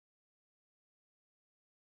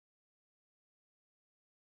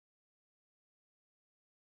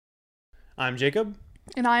I'm Jacob,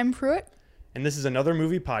 And I'm Pruitt. and this is another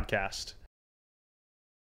movie podcast.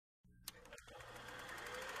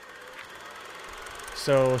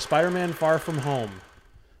 So, Spider-Man: Far From Home.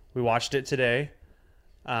 We watched it today.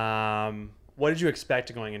 What did you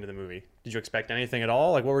expect going into the movie? Did you expect anything at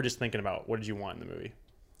all? Like, what were you just thinking about? What did you want in the movie?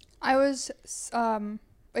 I was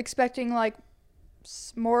expecting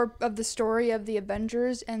more of the story of the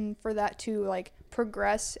Avengers and for that to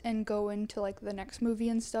progress and go into the next movie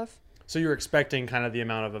and stuff. So you were expecting kind of the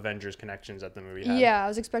amount of Avengers connections that the movie had? Yeah, I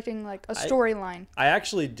was expecting a storyline. I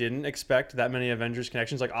actually didn't expect that many Avengers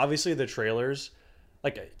connections. Like, obviously the trailers,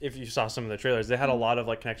 if you saw some of the trailers, they had a lot of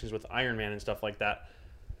connections with Iron Man and stuff like that.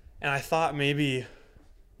 And I thought maybe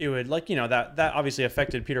it would that obviously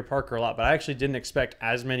affected Peter Parker a lot, but I actually didn't expect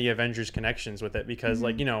as many Avengers connections with it because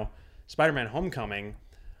Spider-Man: Homecoming,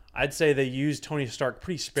 I'd say they used Tony Stark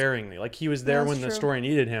pretty sparingly. Like, he was there when the story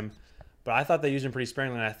needed him, but I thought they used him pretty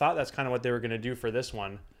sparingly, and I thought that's kind of what they were going to do for this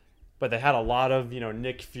one. But they had a lot of,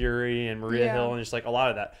 Nick Fury and Maria Hill and just a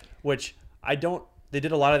lot of that, which they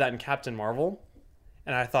did a lot of that in Captain Marvel.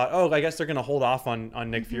 And I thought, I guess they're going to hold off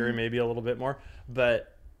on Nick Fury maybe a little bit more.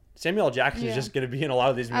 But Samuel L. Jackson is just going to be in a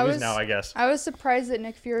lot of these movies now, I guess. I was surprised that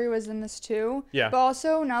Nick Fury was in this too. Yeah. But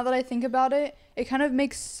also, now that I think about it, it kind of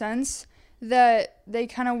makes sense that they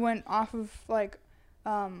kind of went off of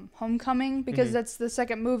Homecoming because that's the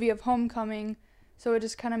second movie of Homecoming. So it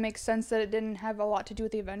just kind of makes sense that it didn't have a lot to do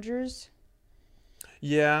with the Avengers.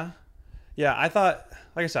 Yeah. Yeah, I thought,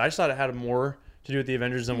 like I said, I just thought it had more to do with the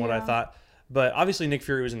Avengers than what I thought. But obviously Nick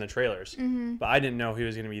Fury was in the trailers. But I didn't know he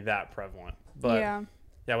was going to be that prevalent. But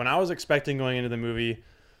yeah, when I was expecting going into the movie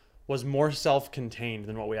was more self-contained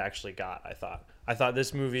than what we actually got, I thought. I thought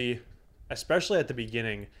this movie, especially at the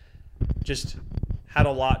beginning, just had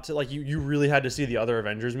a lot to, you really had to see the other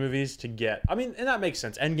Avengers movies to get, and that makes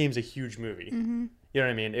sense. Endgame's a huge movie. You know what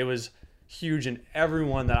I mean? It was huge, and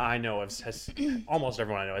everyone that I know has almost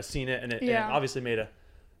everyone I know has seen it, and it obviously made a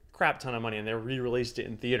crap ton of money, and they re-released it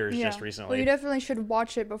in theaters just recently. Well, you definitely should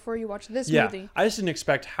watch it before you watch this movie. I just didn't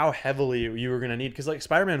expect how heavily you were going to need, because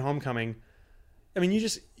Spider-Man: Homecoming,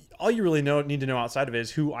 all you really need to know outside of it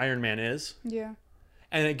is who Iron Man is. Yeah.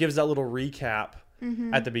 And it gives that little recap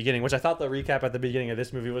at the beginning, which I thought the recap at the beginning of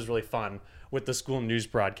this movie was really fun with the school news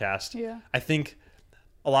broadcast. Yeah. I think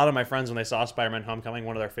a lot of my friends, when they saw Spider-Man: Homecoming,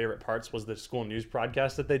 one of their favorite parts was the school news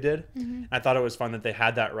broadcast that they did. I thought it was fun that they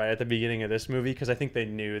had that right at the beginning of this movie, because I think they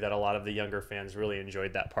knew that a lot of the younger fans really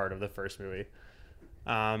enjoyed that part of the first movie.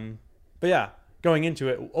 But yeah, going into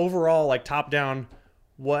it, overall, top down,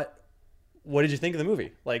 what did you think of the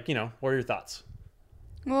movie? What are your thoughts?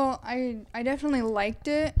 Well, I definitely liked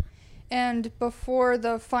it. And before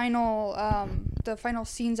the final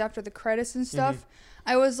scenes after the credits and stuff,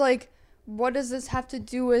 I was like, what does this have to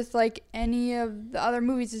do with any of the other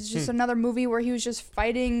movies? It's just another movie where he was just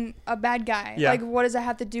fighting a bad guy. Yeah. What does it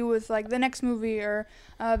have to do with the next movie or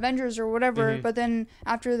Avengers or whatever? But then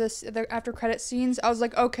after the after credit scenes, I was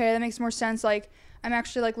like, okay, that makes more sense. I'm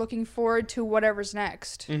actually looking forward to whatever's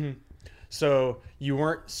next. So you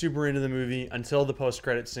weren't super into the movie until the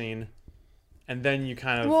post-credit scene, and then you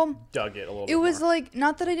kind of dug it a little bit more. It was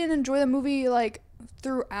not that I didn't enjoy the movie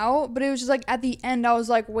throughout, but it was just at the end I was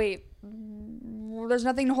like, wait, there's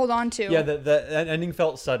nothing to hold on to. Yeah, that ending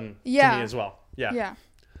felt sudden to me as well. Yeah.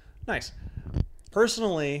 Nice.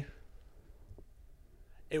 Personally,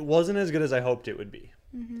 it wasn't as good as I hoped it would be.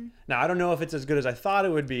 Now, I don't know if it's as good as I thought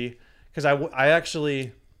it would be, because I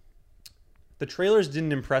actually, the trailers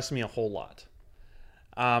didn't impress me a whole lot.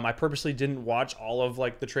 I purposely didn't watch all of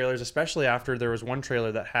the trailers, especially after there was one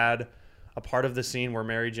trailer that had a part of the scene where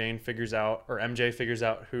Mary Jane figures out, or MJ figures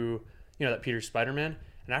out who, that Peter's Spider-Man.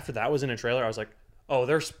 And after that was in a trailer, I was like, oh,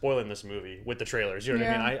 they're spoiling this movie with the trailers. You know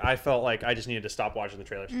what I mean? I felt like I just needed to stop watching the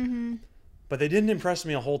trailers. But they didn't impress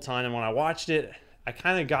me a whole ton. And when I watched it, I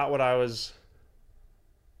kind of got what I was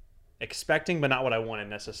expecting, but not what I wanted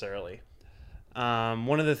necessarily.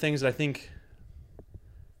 One of the things that I think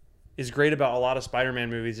is great about a lot of Spider-Man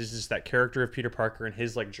movies is just that character of Peter Parker and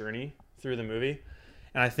his journey through the movie.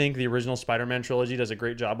 And I think the original Spider-Man trilogy does a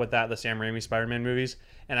great job with that, the Sam Raimi Spider-Man movies.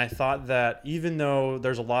 And I thought that even though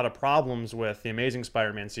there's a lot of problems with the Amazing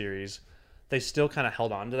Spider-Man series, they still kind of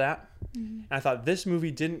held on to that. And I thought this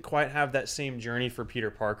movie didn't quite have that same journey for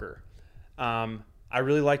Peter Parker. I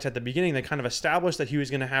really liked at the beginning, they kind of established that he was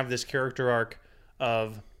going to have this character arc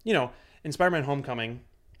of, in Spider-Man: Homecoming,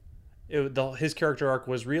 his character arc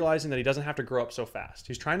was realizing that he doesn't have to grow up so fast.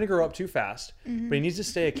 He's trying to grow up too fast, but he needs to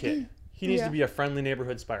stay a kid. He needs to be a friendly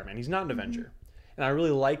neighborhood Spider-Man. He's not an Avenger. And I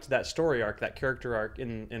really liked that story arc, that character arc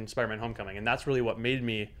in Spider-Man: Homecoming. And that's really what made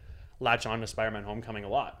me latch on to Spider-Man: Homecoming a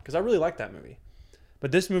lot, because I really liked that movie.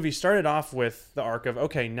 But this movie started off with the arc of,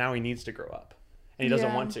 okay, now he needs to grow up. And he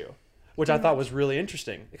doesn't want to. Which I thought was really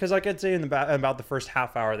interesting. Because like I'd say in about the first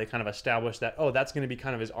half hour, they kind of established that, oh, that's going to be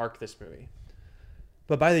kind of his arc this movie.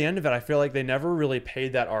 But by the end of it, I feel like they never really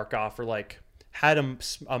paid that arc off or like had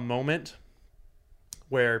a moment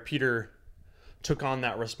where Peter took on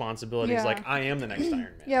that responsibility. He's like, I am the next Iron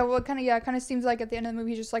Man. Yeah, well, it kind of seems like at the end of the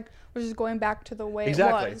movie, he's just like, we're just going back to the way it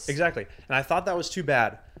was. Exactly. And I thought that was too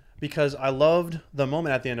bad because I loved the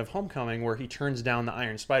moment at the end of Homecoming where he turns down the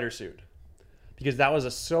Iron Spider suit. Because that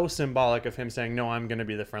was so symbolic of him saying, no, I'm going to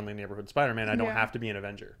be the friendly neighborhood Spider-Man. I don't have to be an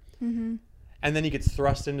Avenger. Mm-hmm. And then he gets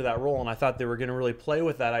thrust into that role. And I thought they were going to really play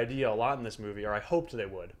with that idea a lot in this movie, or I hoped they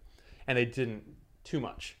would. And they didn't too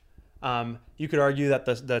much. You could argue that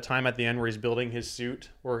the time at the end where he's building his suit,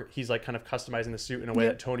 where he's like kind of customizing the suit in a way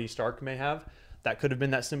that Tony Stark may have, that could have been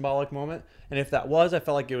that symbolic moment. And if that was, I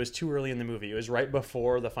felt like it was too early in the movie. It was right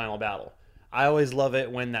before the final battle. I always love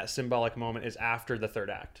it when that symbolic moment is after the third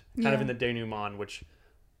act, kind of in the denouement, which,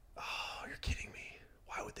 oh, you're kidding me.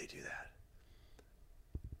 Why would they do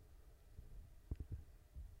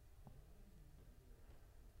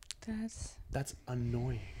that? That's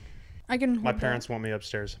annoying. My parents want me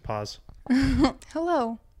upstairs. Pause.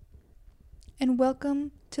 Hello, and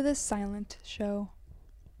welcome to the Silent Show.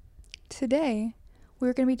 Today,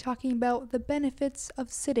 we're going to be talking about the benefits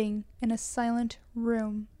of sitting in a silent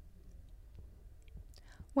room.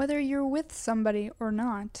 Whether you're with somebody or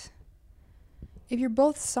not, if you're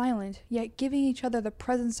both silent, yet giving each other the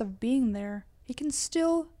presence of being there, it can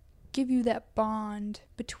still give you that bond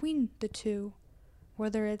between the two.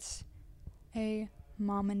 Whether it's a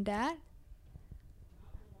mom and dad,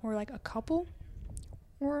 or like a couple,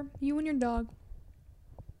 or you and your dog.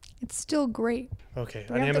 It's still great. Okay,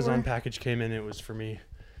 an Amazon package came in. It was for me,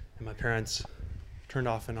 and my parents turned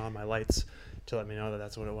off and on my lights to let me know that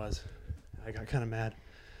that's what it was. I got kind of mad.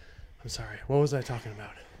 I'm sorry. What was I talking about?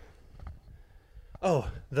 Oh,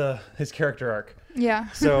 his character arc. Yeah.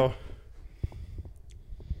 So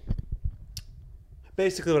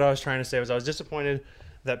basically what I was trying to say was I was disappointed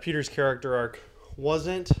that Peter's character arc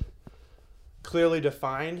wasn't clearly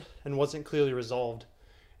defined and wasn't clearly resolved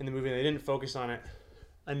in the movie. They didn't focus on it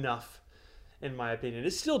enough, in my opinion.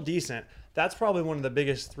 It's still decent. That's probably one of the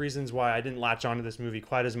biggest reasons why I didn't latch onto this movie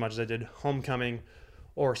quite as much as I did Homecoming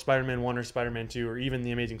or Spider-Man 1 or Spider-Man 2 or even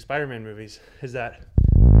the Amazing Spider-Man movies, is that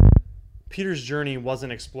Peter's journey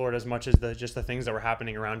wasn't explored as much as just the things that were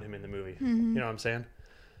happening around him in the movie. Mm-hmm. You know what I'm saying?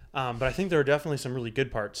 But I think there are definitely some really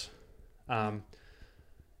good parts.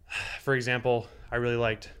 For example, I really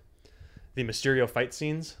liked the Mysterio fight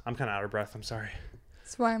scenes. I'm kind of out of breath. I'm sorry.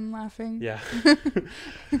 That's why I'm laughing. Yeah.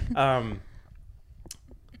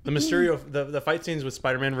 The Mysterio, the fight scenes with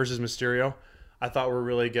Spider-Man versus Mysterio, I thought were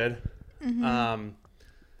really good. Mm-hmm.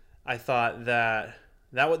 I thought that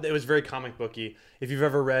it was very comic booky. If you've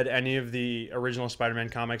ever read any of the original Spider-Man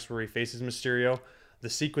comics where he faces Mysterio,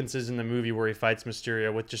 the sequences in the movie where he fights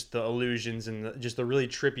Mysterio with just the illusions and just the really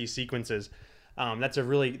trippy sequences, that's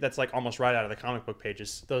like almost right out of the comic book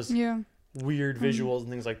pages. Those weird visuals and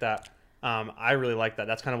things like that. I really like that.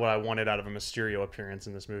 That's kind of what I wanted out of a Mysterio appearance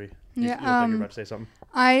in this movie. You look like you're about to say something.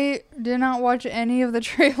 I did not watch any of the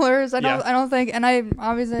trailers. I don't think, and I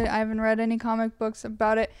haven't read any comic books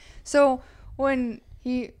about it. So when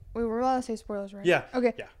we were allowed to say spoilers, right? Yeah.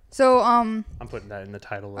 Okay. Yeah. So I'm putting that in the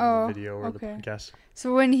title of the video or the podcast.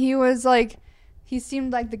 So when he was like, he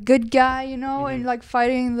seemed like the good guy, you know, and like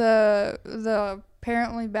fighting the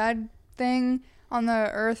apparently bad thing on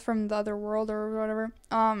the Earth from the other world or whatever.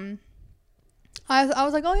 I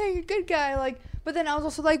was like, oh yeah, you're a good guy, like, but then I was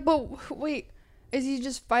also like, but wait, is he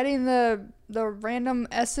just fighting the random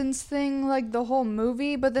essence thing like the whole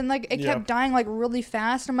movie? But then like it kept dying like really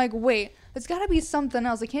fast. I'm like, wait, there's got to be something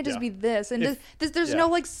else. It can't just be this. And there's no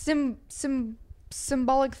like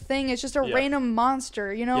symbolic thing. It's just a random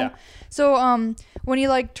monster, you know? Yeah. So when he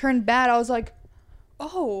like turned bad, I was like,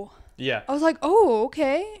 oh. Yeah. I was like, oh,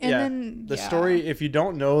 okay. And then the story, if you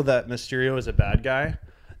don't know that Mysterio is a bad guy,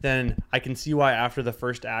 then I can see why after the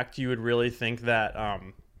first act you would really think that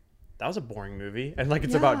that was a boring movie and like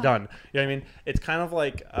it's about done. You know what I mean? It's kind of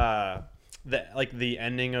like the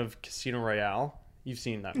ending of Casino Royale. You've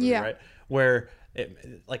seen that movie, right? Where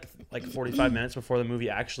it like 45 minutes before the movie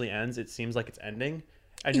actually ends, it seems like it's ending.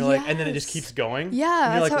 And you're like, and then it just keeps going.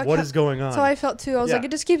 Yeah. And you're like, what is going on? That's how I felt too. I was like,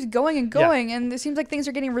 it just keeps going and going. And it seems like things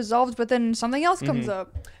are getting resolved, but then something else comes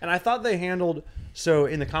up. And I thought they handled, so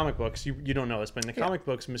in the comic books, you don't know this, but in the comic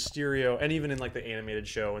books, Mysterio, and even in like the animated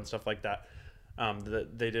show and stuff like that,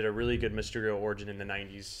 they did a really good Mysterio origin in the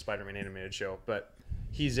 90s Spider-Man animated show. But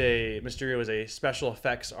Mysterio is a special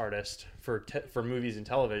effects artist for movies and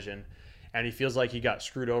television. and he feels like he got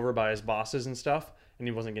screwed over by his bosses and stuff, and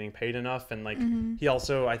he wasn't getting paid enough. And like he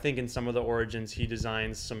also, I think in some of the origins, he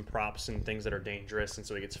designs some props and things that are dangerous, and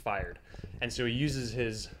so he gets fired. And so he uses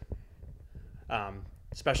his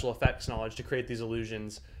special effects knowledge to create these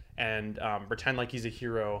illusions and pretend like he's a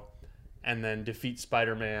hero, and then defeat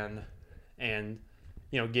Spider-Man, and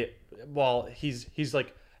he's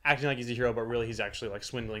like acting like he's a hero, but really he's actually like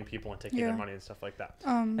swindling people and taking their money and stuff like that.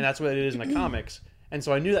 And that's what it is in the comics. And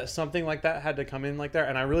so I knew that something like that had to come in like that.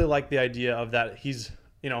 And I really like the idea of that he's,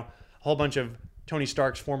 a whole bunch of Tony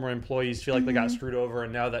Stark's former employees feel like they got screwed over,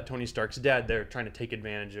 and now that Tony Stark's dead, they're trying to take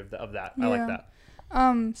advantage of that. I like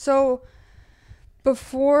that. So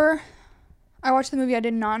before I watched the movie, I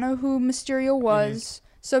did not know who Mysterio was.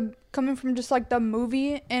 So coming from just like the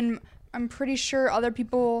movie, and I'm pretty sure other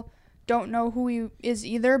people don't know who he is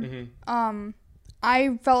either.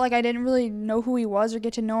 I felt like I didn't really know who he was or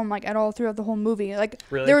get to know him like at all throughout the whole movie. Like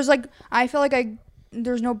really? There was like, I felt like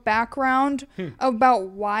there's no background about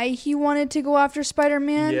why he wanted to go after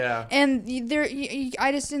Spider-Man. Yeah. And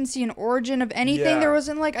I just didn't see an origin of anything. Yeah. There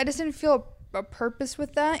wasn't like, I just didn't feel a purpose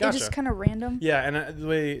with that. Gotcha. It just kind of random. Yeah,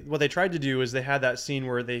 and what they tried to do is they had that scene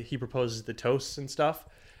where he proposes the toasts and stuff,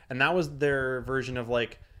 and that was their version of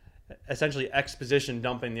like essentially exposition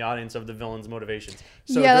dumping the audience of the villain's motivations.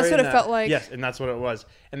 So yeah, that's what it felt like. Yes, and that's what it was.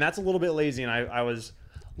 And that's a little bit lazy, and I was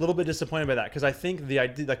a little bit disappointed by that, because I think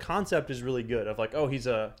the concept is really good of like, oh, he's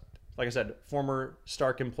a, like I said, former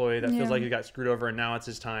Stark employee that feels like he got screwed over, and now it's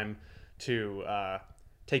his time to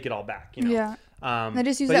take it all back. Yeah. They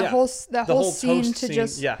just use that whole scene to scene,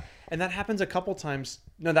 just and that happens a couple times.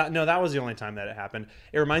 No, that was the only time that it happened.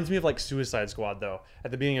 It reminds me of like Suicide Squad though.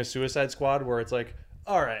 At the beginning of Suicide Squad, where it's like,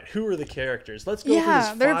 all right, who are the characters? Let's go through this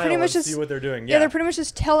file and see what they're doing. Yeah, they're pretty much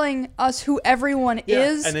just telling us who everyone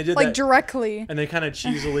is, and they did like that directly. And they kind of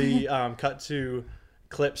cheesily cut to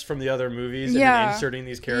clips from the other movies and then inserting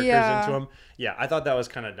these characters into them. Yeah, I thought that was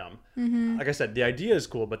kind of dumb. Like I said, the idea is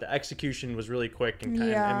cool, but the execution was really quick and,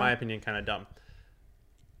 in my opinion, kind of dumb.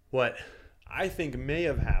 What I think may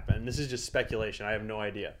have happened, this is just speculation, I have no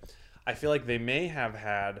idea. I feel like they may have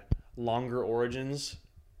had longer origins,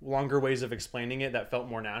 longer ways of explaining it that felt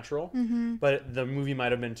more natural, but the movie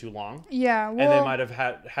might have been too long. Yeah, well, and they might have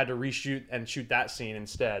had to reshoot and shoot that scene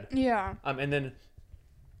instead. Yeah. And then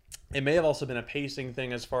it may have also been a pacing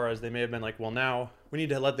thing, as far as they may have been like, well, now we need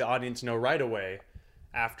to let the audience know right away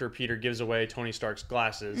after Peter gives away Tony Stark's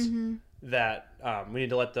glasses that we need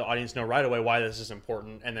to let the audience know right away why this is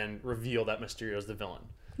important, and then reveal that Mysterio is the villain.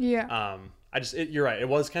 Yeah. You're right. It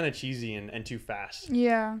was kind of cheesy and too fast.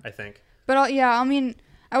 Yeah. I think. But I mean,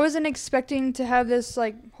 I wasn't expecting to have this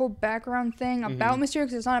like whole background thing about Mysterio,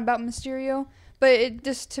 because it's not about Mysterio. But it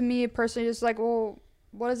just, to me personally, just like, well,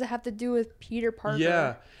 what does it have to do with Peter Parker?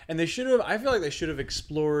 Yeah, and they should have. I feel like they should have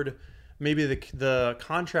explored maybe the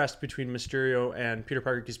contrast between Mysterio and Peter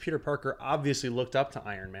Parker, because Peter Parker obviously looked up to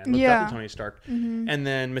Iron Man, looked up to Tony Stark, and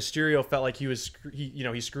then Mysterio felt like he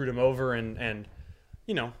screwed him over and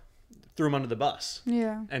threw him under the bus,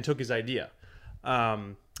 and took his idea.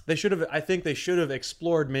 They should have. I think they should have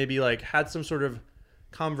explored, maybe like had some sort of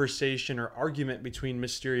conversation or argument between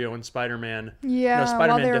Mysterio and Spider-Man. Yeah,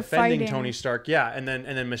 Spider-Man defending Tony Stark. Yeah, and then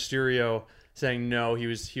Mysterio saying no, he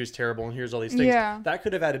was terrible, and here's all these things. Yeah. That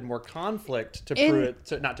could have added more conflict to to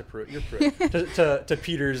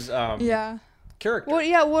Peter's character. Well,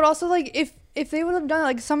 yeah. Well, also like if they would have done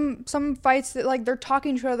like some fights that like they're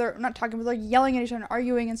talking to each other, not talking, but like yelling at each other, and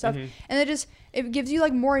arguing and stuff, and it gives you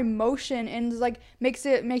like more emotion, and like makes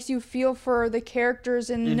you feel for the characters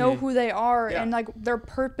and know who they are and like their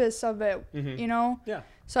purpose of it, Yeah.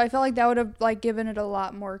 So I felt like that would have like given it a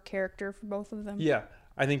lot more character for both of them. Yeah,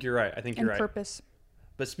 I think you're right. And purpose.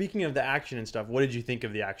 But speaking of the action and stuff, what did you think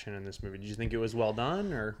of the action in this movie? Did you think it was well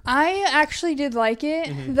done, or? I actually did like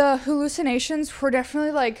it. The hallucinations were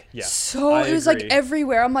definitely like it was like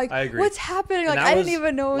everywhere. I'm like, what's happening? Like I didn't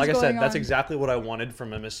even know what was going on. Like I said, that's exactly what I wanted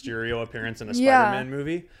from a Mysterio appearance in a Spider-Man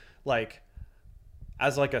movie. Like,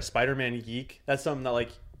 as like a Spider-Man geek, that's something that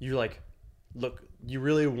like you like. Look, you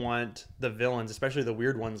really want the villains, especially the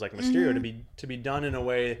weird ones like Mysterio, to be done in a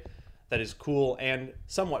way that is cool and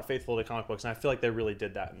somewhat faithful to comic books, and I feel like they really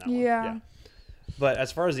did that in that one. Yeah. But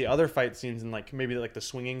as far as the other fight scenes and like maybe like the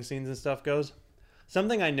swinging scenes and stuff goes,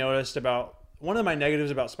 something I noticed about one of my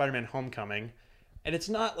negatives about Spider-Man Homecoming, and it's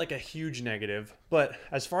not like a huge negative, but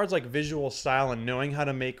as far as like visual style and knowing how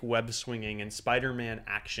to make web swinging and Spider-Man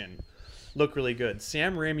action look really good,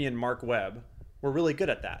 Sam Raimi and Mark Webb were really good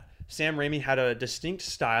at that. Sam Raimi had a distinct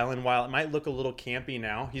style, and while it might look a little campy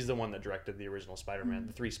now, he's the one that directed the original Spider-Man,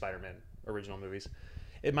 the 3 Spider-Man original movies.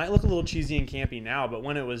 It might look a little cheesy and campy now, but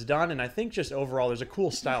when it was done, and I think just overall there's a cool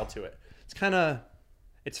style to it.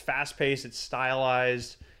 it's fast paced, it's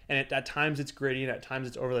stylized, and at times it's gritty and at times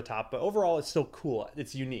it's over the top. But overall, it's still cool.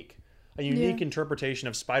 It's unique, a unique interpretation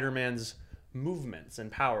of Spider-Man's movements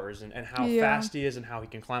and powers and how fast he is and how he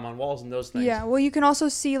can climb on walls and those things. Yeah, well, you can also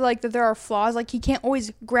see like that there are flaws. Like he can't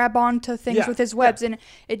always grab onto things with his webs, and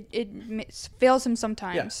it fails him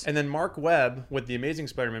sometimes. Yes, and then Mark Webb with the Amazing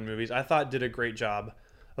Spider-Man movies, I thought did a great job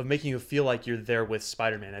of making you feel like you're there with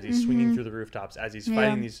Spider-Man as he's swinging through the rooftops, as he's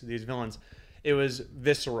fighting these villains. It was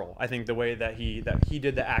visceral. I think the way that he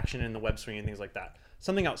did the action and the web swinging and things like that.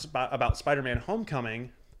 Something else about Spider-Man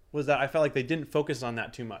Homecoming was that I felt like they didn't focus on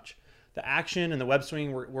that too much. The action and the web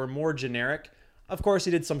swinging were more generic. Of course,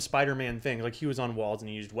 he did some Spider-Man things, like he was on walls and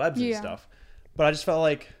he used webs and stuff. But I just felt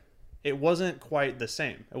like it wasn't quite the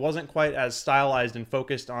same. It wasn't quite as stylized and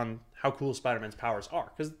focused on how cool Spider-Man's powers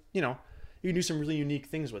are. Because, you can do some really unique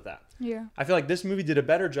things with that. Yeah. I feel like this movie did a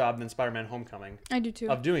better job than Spider-Man Homecoming. I do too.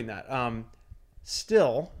 Of doing that.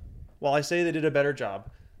 Still, while I say they did a better job,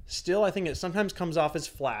 still I think it sometimes comes off as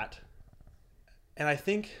flat. And I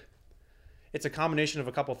think it's a combination of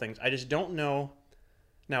a couple things. I just don't know.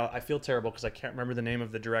 Now, I feel terrible because I can't remember the name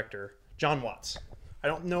of the director. John Watts. I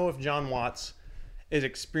don't know if John Watts is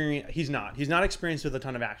experienced. He's not. He's not experienced with a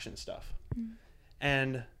ton of action stuff.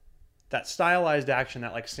 And that stylized action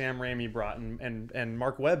that like Sam Raimi brought and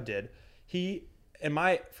Mark Webb did,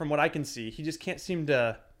 from what I can see, he just can't seem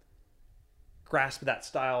to grasp that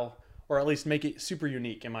style or at least make it super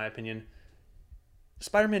unique, in my opinion.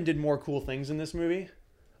 Spider-Man did more cool things in this movie,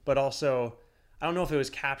 but also I don't know if it was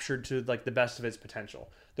captured to like the best of its potential.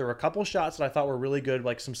 There were a couple shots that I thought were really good,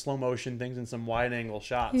 like some slow motion things and some wide angle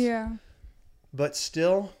shots. Yeah. But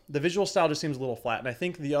still, the visual style just seems a little flat. And I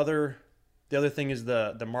think the other thing is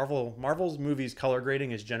the Marvel's movies color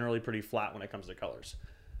grading is generally pretty flat when it comes to colors.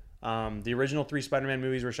 The original 3 Spider-Man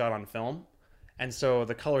movies were shot on film, and so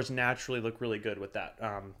the colors naturally look really good with that.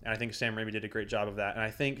 And I think Sam Raimi did a great job of that. And I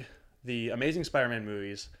think the Amazing Spider-Man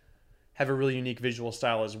movies have a really unique visual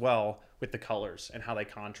style as well with the colors and how they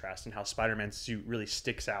contrast and how Spider-Man's suit really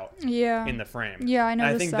sticks out in the frame. Yeah, I know.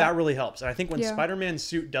 And I think that really helps. And I think when Spider-Man's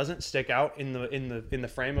suit doesn't stick out in the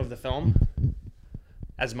frame of the film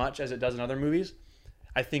as much as it does in other movies,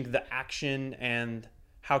 I think the action and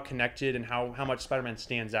how connected and how much Spider-Man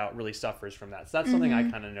stands out really suffers from that. So that's something I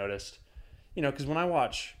kind of noticed. Because when I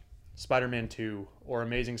watch Spider-Man 2 or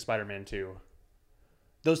Amazing Spider-Man 2,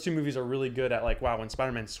 those two movies are really good at like, wow, when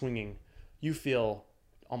Spider-Man's swinging, you feel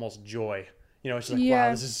almost joy. It's just like,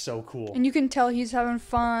 wow, this is so cool. And you can tell he's having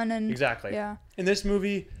fun. And exactly. Yeah. In this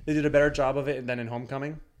movie, they did a better job of it than in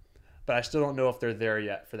Homecoming, but I still don't know if they're there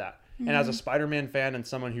yet for that. And as a Spider-Man fan and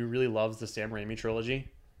someone who really loves the Sam Raimi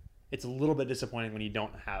trilogy, it's a little bit disappointing when you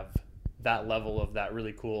don't have that level of that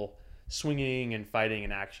really cool swinging and fighting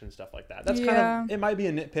and action stuff like that. That's kind of, it might be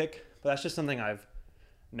a nitpick, but that's just something I've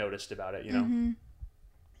noticed about it,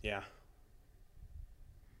 Yeah.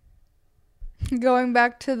 Going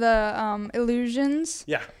back to the illusions.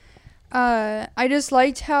 Yeah. I just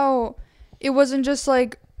liked how it wasn't just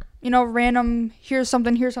like, random, here's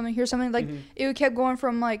something. Like, it kept going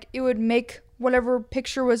from, like, it would make whatever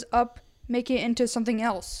picture was up, make it into something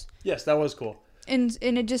else. Yes, that was cool. And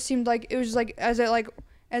it just seemed like, it was just like,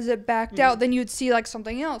 as it backed out, then you'd see, like,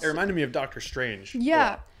 something else. It reminded me of Doctor Strange.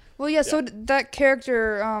 Yeah. Well, yeah, so that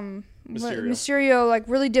character, Mysterio, like,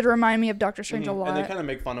 really did remind me of Doctor Strange a lot. And they kind of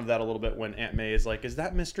make fun of that a little bit when Aunt May is like, is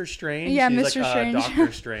that Mr. Strange? Yeah, He's Mr. like, Strange.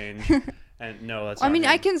 Doctor Strange. And no, that's not him.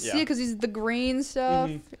 I can see it because he's the green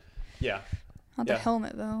stuff. Yeah. Not the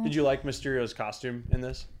helmet, though. Did you like Mysterio's costume in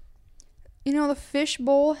this? The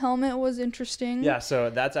fishbowl helmet was interesting. Yeah, so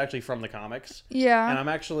that's actually from the comics. Yeah. And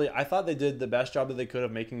I thought they did the best job that they could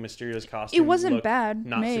of making Mysterio's costume It wasn't look bad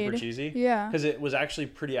not made. super cheesy. Yeah. Because it was actually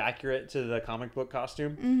pretty accurate to the comic book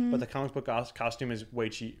costume. But the comic book costume is way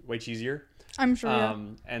cheesier. I'm sure,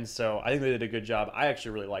 And so I think they did a good job. I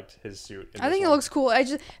actually really liked his suit. I think it looks cool.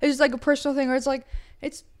 It's just like a personal thing where it's like,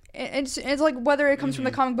 it's like whether it comes from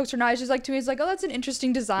the comic books or not, it's just like, to me, it's like, oh, that's an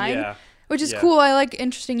interesting design. Yeah. Which is cool. I like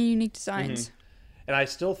interesting and unique designs. And I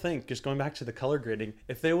still think, just going back to the color grading,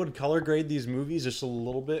 if they would color grade these movies just a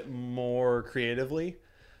little bit more creatively,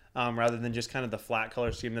 rather than just kind of the flat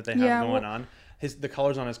color scheme that they have going on, the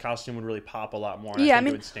colors on his costume would really pop a lot more. And I think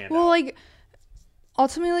it would stand out. Like,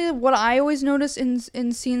 ultimately, what I always notice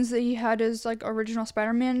in scenes that he had is like original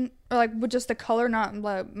Spider-Man, or like with just the color, not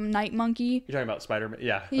like Night Monkey. You're talking about Spider-Man,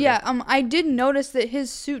 yeah. Okay. Yeah. I did notice that his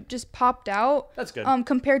suit just popped out. That's good.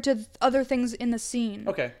 Compared to other things in the scene.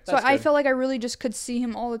 Okay. So I felt like I really just could see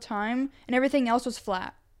him all the time, and everything else was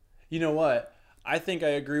flat. You know what? I think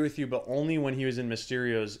I agree with you, but only when he was in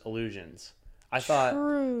Mysterio's illusions. I thought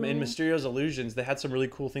True. in Mysterio's illusions, they had some really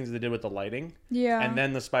cool things they did with the lighting. Yeah. And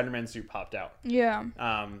then the Spider-Man suit popped out. Yeah.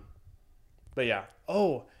 But yeah.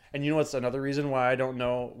 Oh, and you know what's another reason why I don't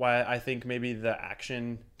know why I think maybe the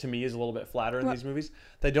action to me is a little bit flatter in these movies?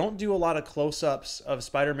 They don't do a lot of close-ups of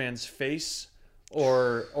Spider-Man's face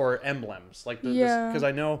or emblems like because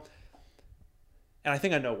I know, and I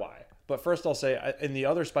think I know why. But first, I'll say in the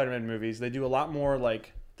other Spider-Man movies, they do a lot more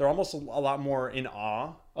like they're almost a lot more in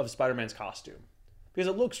awe of Spider-Man's costume because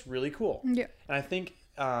it looks really cool. Yeah. And I think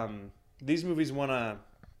these movies want to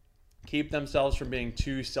keep themselves from being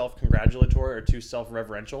too self-congratulatory or too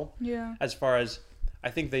self-reverential. Yeah. As far as I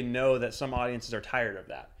think they know that some audiences are tired of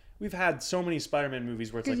that. We've had so many Spider-Man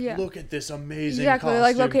movies where it's like, look at this amazing costume.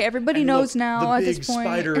 Like, okay, everybody knows now at this point.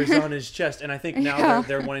 The big spider is on his chest. And I think now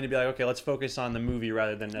they're wanting to be like, okay, let's focus on the movie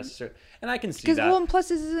rather than necessarily. And I can see that. Well, and plus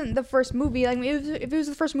this isn't the first movie. Like, if it was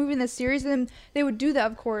the first movie in this series, then they would do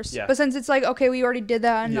that, of course. Yeah. But since it's like, okay, we already did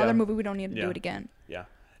that in another movie, we don't need to do it again. Yeah.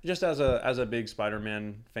 Just as a big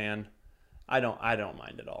Spider-Man fan, I don't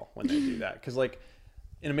mind at all when they do that. Because, like,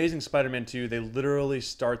 in Amazing Spider-Man 2, they literally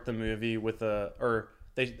start the movie with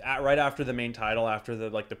right after the main title, after the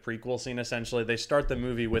prequel scene, essentially, they start the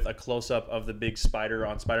movie with a close-up of the big spider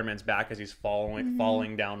on Spider-Man's back as he's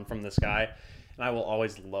falling down from the sky. And I will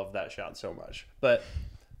always love that shot so much. But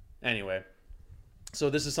anyway, so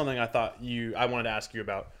this is something I wanted to ask you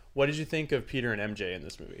about. What did you think of Peter and MJ in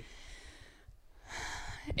this movie?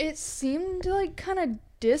 It seemed like kind of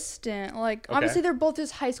distant. Like, obviously they're both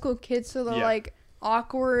just high school kids, so they're like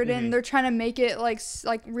awkward and they're trying to make it like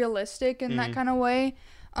realistic in that kind of way.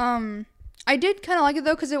 I did kind of like it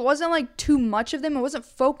though because it wasn't like too much of them. It wasn't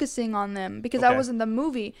focusing on them because that wasn't the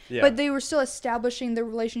movie. Yeah. But they were still establishing the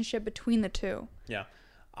relationship between the two. Yeah,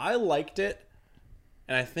 I liked it,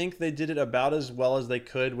 and I think they did it about as well as they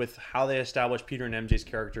could with how they established Peter and MJ's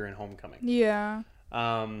character in Homecoming. Yeah.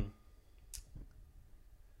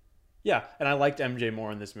 Yeah, and I liked MJ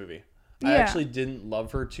more in this movie. I actually didn't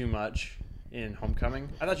love her too much in Homecoming.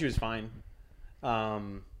 I thought she was fine.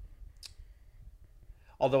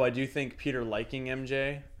 Although I do think Peter liking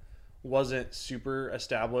MJ wasn't super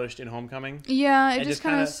established in Homecoming. Yeah, it just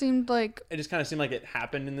kind of seemed like... It just kind of seemed like it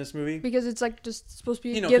happened in this movie. Because it's like just supposed to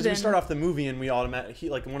be given. Because we start off the movie and we automatically...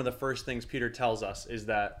 one of the first things Peter tells us is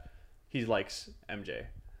that he likes MJ.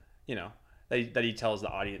 That he tells the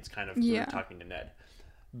audience kind of through talking to Ned.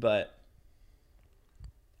 But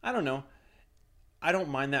I don't know. I don't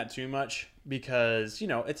mind that too much because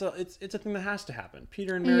it's a thing that has to happen.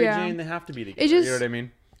 Peter and Mary Jane, they have to be together. You know what I mean?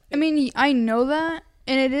 I mean, I know that,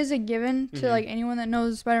 and it is a given to like anyone that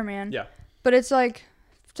knows Spider-Man. Yeah. But it's like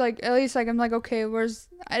at least like I'm like, okay,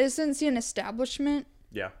 I just didn't see an establishment.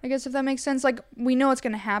 Yeah. I guess if that makes sense. Like, we know it's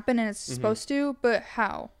gonna happen and it's supposed to, but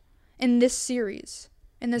how? In this series,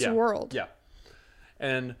 in this world. Yeah.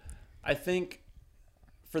 And I think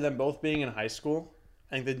for them both being in high school,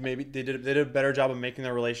 I think they did a better job of making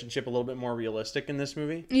their relationship a little bit more realistic in this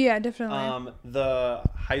movie. Yeah, definitely. The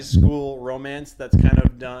high school romance that's kind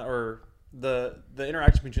of done, or the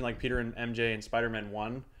interaction between like Peter and MJ and Spider-Man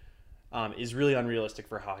 1 is really unrealistic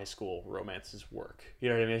for how high school romances work. You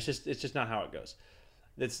know what I mean? It's just not how it goes.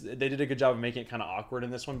 They did a good job of making it kind of awkward in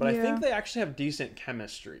this one, but I think they actually have decent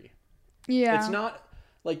chemistry. Yeah. It's not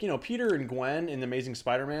like, Peter and Gwen in The Amazing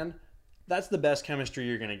Spider-Man, that's the best chemistry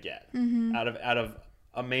you're going to get out of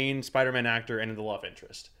a main Spider-Man actor and the love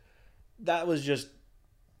interest. That was just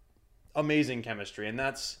amazing chemistry, and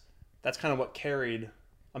that's kind of what carried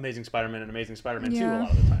Amazing Spider-Man and Amazing Spider-Man 2 a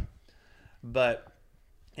lot of the time. But,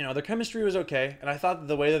 their chemistry was okay, and I thought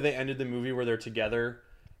the way that they ended the movie where they're together,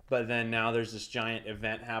 but then now there's this giant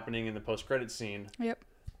event happening in the post-credits scene. Yep.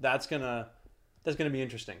 That's gonna be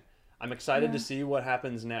interesting. I'm excited to see what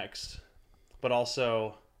happens next, but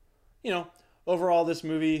also, overall this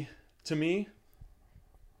movie, to me,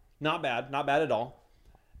 not bad at all,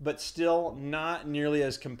 but still not nearly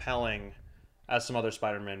as compelling as some other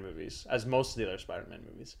Spider-Man movies, as most of the other Spider-Man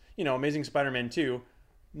movies. Amazing Spider-Man 2,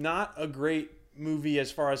 not a great movie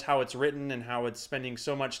as far as how it's written and how it's spending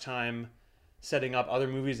so much time setting up other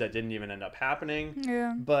movies that didn't even end up happening.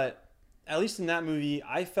 Yeah. But at least in that movie,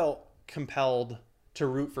 I felt compelled to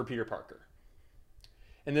root for Peter Parker.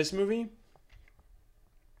 In this movie,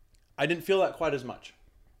 I didn't feel that quite as much.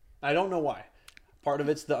 I don't know why. Part of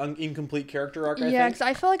it's the incomplete character arc, I think. Yeah, because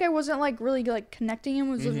I felt like I wasn't really connecting him.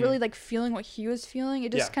 Was really feeling what he was feeling.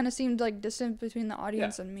 It just kind of seemed distant between the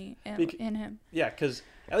audience and me and him. Yeah, because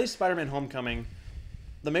at least Spider-Man Homecoming,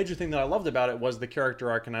 the major thing that I loved about it was the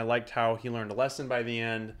character arc, and I liked how he learned a lesson by the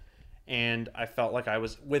end, and I felt like I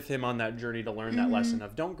was with him on that journey to learn that lesson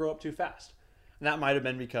of don't grow up too fast. And that might have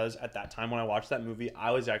been because at that time when I watched that movie, I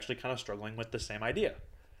was actually kind of struggling with the same idea.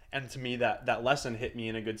 And to me, that lesson hit me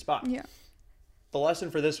in a good spot. Yeah. The lesson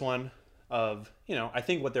for this one of, I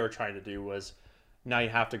think what they were trying to do was now you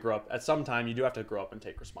have to grow up. At some time, you do have to grow up and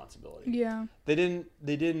take responsibility. Yeah. They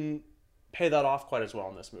didn't pay that off quite as well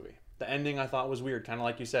in this movie. The ending I thought was weird, kind of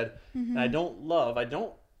like you said. Mm-hmm. And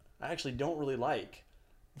I actually don't really like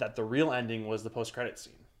that the real ending was the post-credit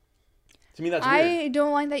scene. To me, that's weird. I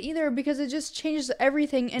don't like that either because it just changes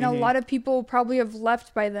everything, and a lot of people probably have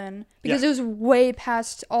left by then because it was way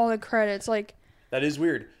past all the credits. Like that is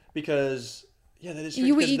weird because that is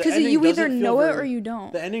because you either know it or you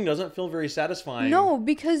don't. The ending doesn't feel very satisfying. No,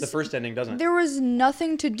 because the first ending doesn't. There was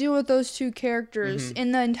nothing to do with those two characters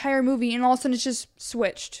in the entire movie, and all of a sudden it's just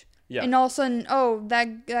switched. Yeah. And all of a sudden,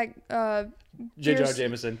 J. Jonah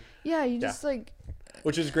Jameson. Yeah, you just like.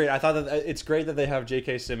 Which is great. I thought that it's great that they have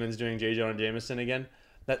J.K. Simmons doing J. Jonah Jameson again,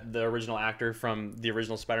 that the original actor from the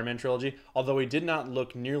original Spider-Man trilogy. Although he did not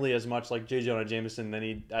look nearly as much like J. Jonah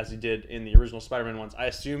Jameson as he did in the original Spider-Man ones. I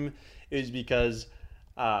assume it was because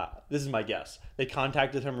this is my guess. They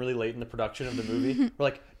contacted him really late in the production of the movie. We're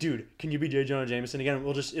like, dude, can you be J. Jonah Jameson again?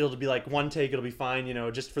 It'll be like one take. It'll be fine.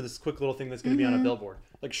 Just for this quick little thing that's going to be on a billboard.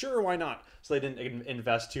 Like, sure, why not? So they didn't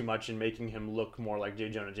invest too much in making him look more like J.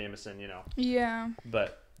 Jonah Jameson. Yeah.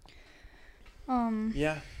 But.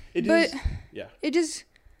 Yeah. It just.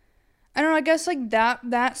 I don't know. I guess like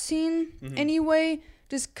that scene anyway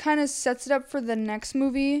just kind of sets it up for the next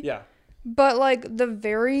movie. Yeah. But like the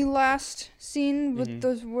very last scene with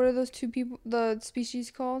those, what are those two people? The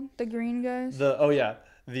species called the green guys. The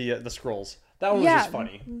Skrulls. That one was just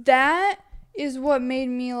funny. That is what made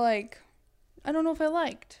me like. I don't know if I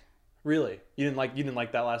liked. Really, you didn't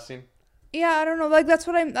like that last scene? Yeah, I don't know. Like that's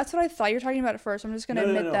what I thought you were talking about at first. I'm just gonna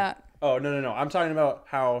admit that. Oh no! I'm talking about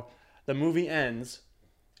how the movie ends,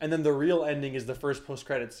 and then the real ending is the first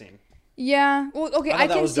post-credit scene. Yeah. Well, okay, I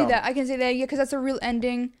can see that. I can say that. Yeah, because that's a real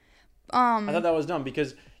ending. I thought that was dumb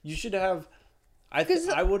because you should have. I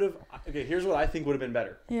would have. Okay, here's what I think would have been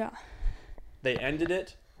better. Yeah. They ended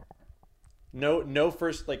it. No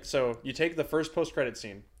first so you take the first post-credit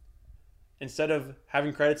scene. Instead of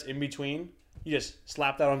having credits in between, you just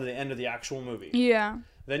slap that onto the end of the actual movie. Yeah.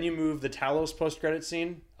 Then you move the Talos post-credit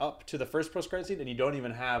scene up to the first post-credit scene, and you don't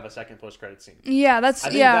even have a second post-credit scene. Yeah, that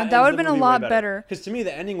would have been a lot better. Because to me,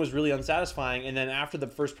 the ending was really unsatisfying, and then after the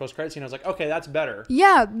first post-credit scene, I was like, okay, that's better.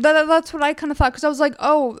 Yeah, that's what I kind of thought, because I was like,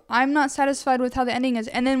 oh, I'm not satisfied with how the ending is.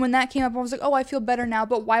 And then when that came up, I was like, oh, I feel better now,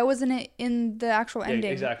 but why wasn't it in the actual ending? Yeah,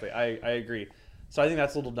 exactly. I agree. So I think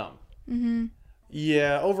that's a little dumb. Mm-hmm.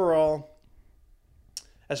 Yeah, overall,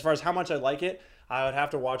 as far as how much I like it, I would have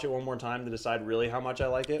to watch it one more time to decide really how much I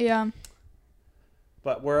like it. Yeah.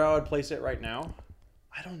 But where I would place it right now,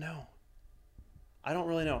 I don't know. I don't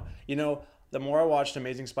really know. The more I watched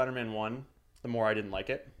Amazing Spider-Man 1, the more I didn't like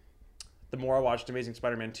it. The more I watched Amazing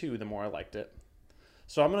Spider-Man 2, the more I liked it.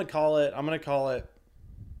 So I'm gonna call it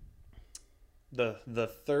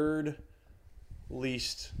the third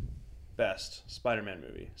least best Spider-Man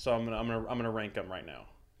movie. So I'm gonna rank them right now.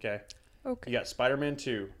 Okay. Okay. You got Spider-Man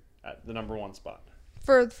 2 at the number 1 spot.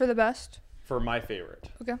 For the best? For my favorite.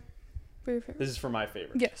 Okay. For your favorite. This is for my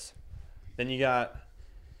favorite. Yes. Then you got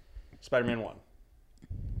Spider-Man 1.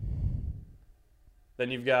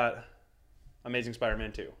 Then you've got Amazing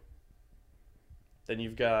Spider-Man 2. Then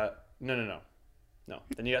you've got... No.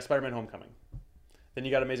 Then you got Spider-Man Homecoming. Then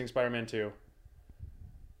you got Amazing Spider-Man 2.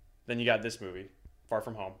 Then you got this movie, Far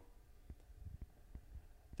From Home.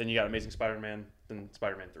 Then you got Amazing Spider-Man, then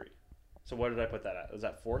Spider-Man 3. So what did I put that at? Was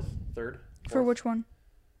that fourth? Third? Fourth? For which one?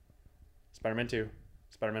 Spider-Man 2,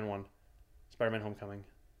 Spider-Man 1, Spider-Man Homecoming.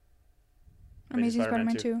 Amazing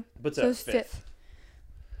Spider-Man 2. But so it's fifth.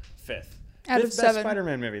 Fifth. Out of 7. Best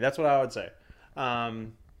Spider-Man movie. That's what I would say.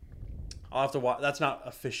 I'll have to watch. That's not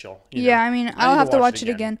official. I mean, I'll have to watch it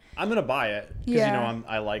again. I'm gonna buy it because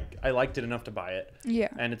I liked it enough to buy it. Yeah.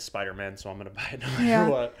 And it's Spider-Man, so I'm gonna buy it no matter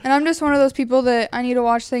what. And I'm just one of those people that I need to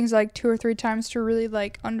watch things like 2 or 3 times to really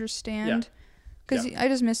like understand. Because I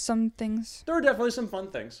just missed some things. There were definitely some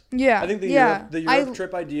fun things. Yeah. I think the Europe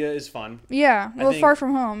trip idea is fun. Yeah. Well, Far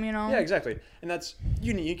From Home, Yeah, exactly. And that's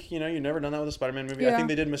unique. You've never done that with a Spider-Man movie. I think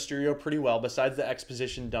they did Mysterio pretty well, besides the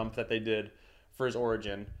exposition dump that they did for his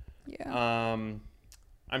origin. Yeah.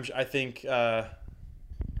 I think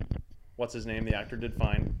what's his name? The actor did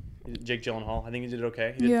fine. Jake Gyllenhaal. I think he did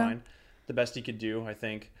okay. He did fine. The best he could do, I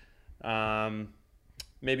think.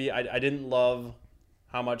 Maybe I didn't love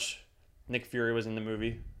how much Nick Fury was in the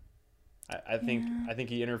movie. I think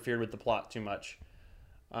he interfered with the plot too much.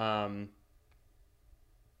 But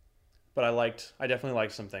I definitely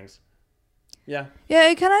liked some things. Yeah. Yeah,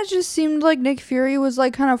 it kind of just seemed like Nick Fury was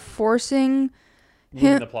like kind of forcing Moving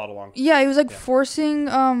him. the plot along. Yeah, he was like Yeah.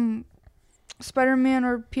 forcing Spider-Man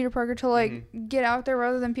or Peter Parker to like Mm-hmm. get out there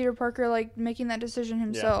rather than Peter Parker like making that decision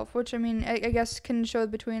himself, which I mean I guess can show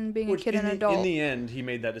between being a kid and an adult. In the end, he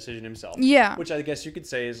made that decision himself. Yeah. Which I guess you could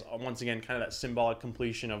say is, once again, kind of that symbolic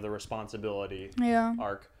completion of the responsibility Yeah.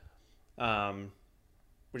 arc.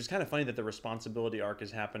 Which is kind of funny that the responsibility arc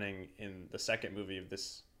is happening in the second movie of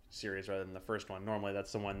this series rather than the first one. Normally,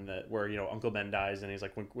 that's the one where Uncle Ben dies and he's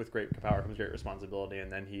like, with great power comes great responsibility,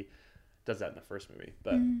 and then he does that in the first movie.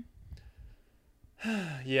 But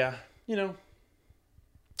yeah,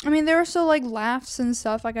 I mean, there were still like laughs and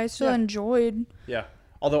stuff. Like I still Yeah. enjoyed. yeah.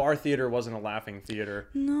 Although our theater wasn't a laughing theater,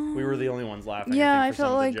 No. we were the only ones laughing. Yeah, I I think, for some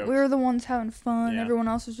felt of the like jokes. we were the ones having fun. Yeah. Everyone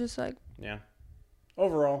else was just like, Yeah.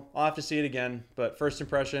 Overall, I'll have to see it again, but first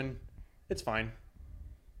impression, it's fine.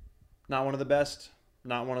 Not one of the best,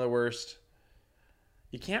 not one of the worst.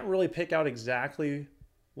 You can't really pick out exactly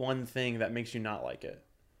one thing that makes you not like it.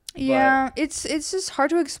 yeah, it's just hard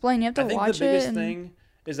to explain. You have to I think watch the biggest it. thing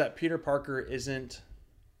is that Peter Parker isn't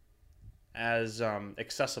as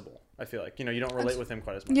accessible. I feel like, you don't relate with him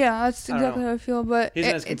quite as much. Yeah, that's I don't exactly know. how I feel. But He's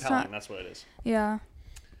not as it's compelling. not. That's what it is. Yeah,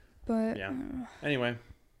 but Yeah. Anyway,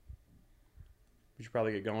 we should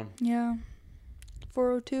probably get going. yeah,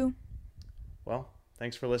 402. Well,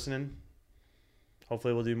 thanks for listening.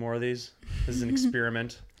 Hopefully we'll do more of these. This is an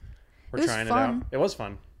experiment. We're It was trying fun. it out. It was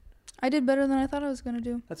fun. I did better than I thought I was gonna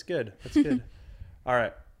do. That's good. That's good. All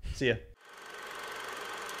right. See ya.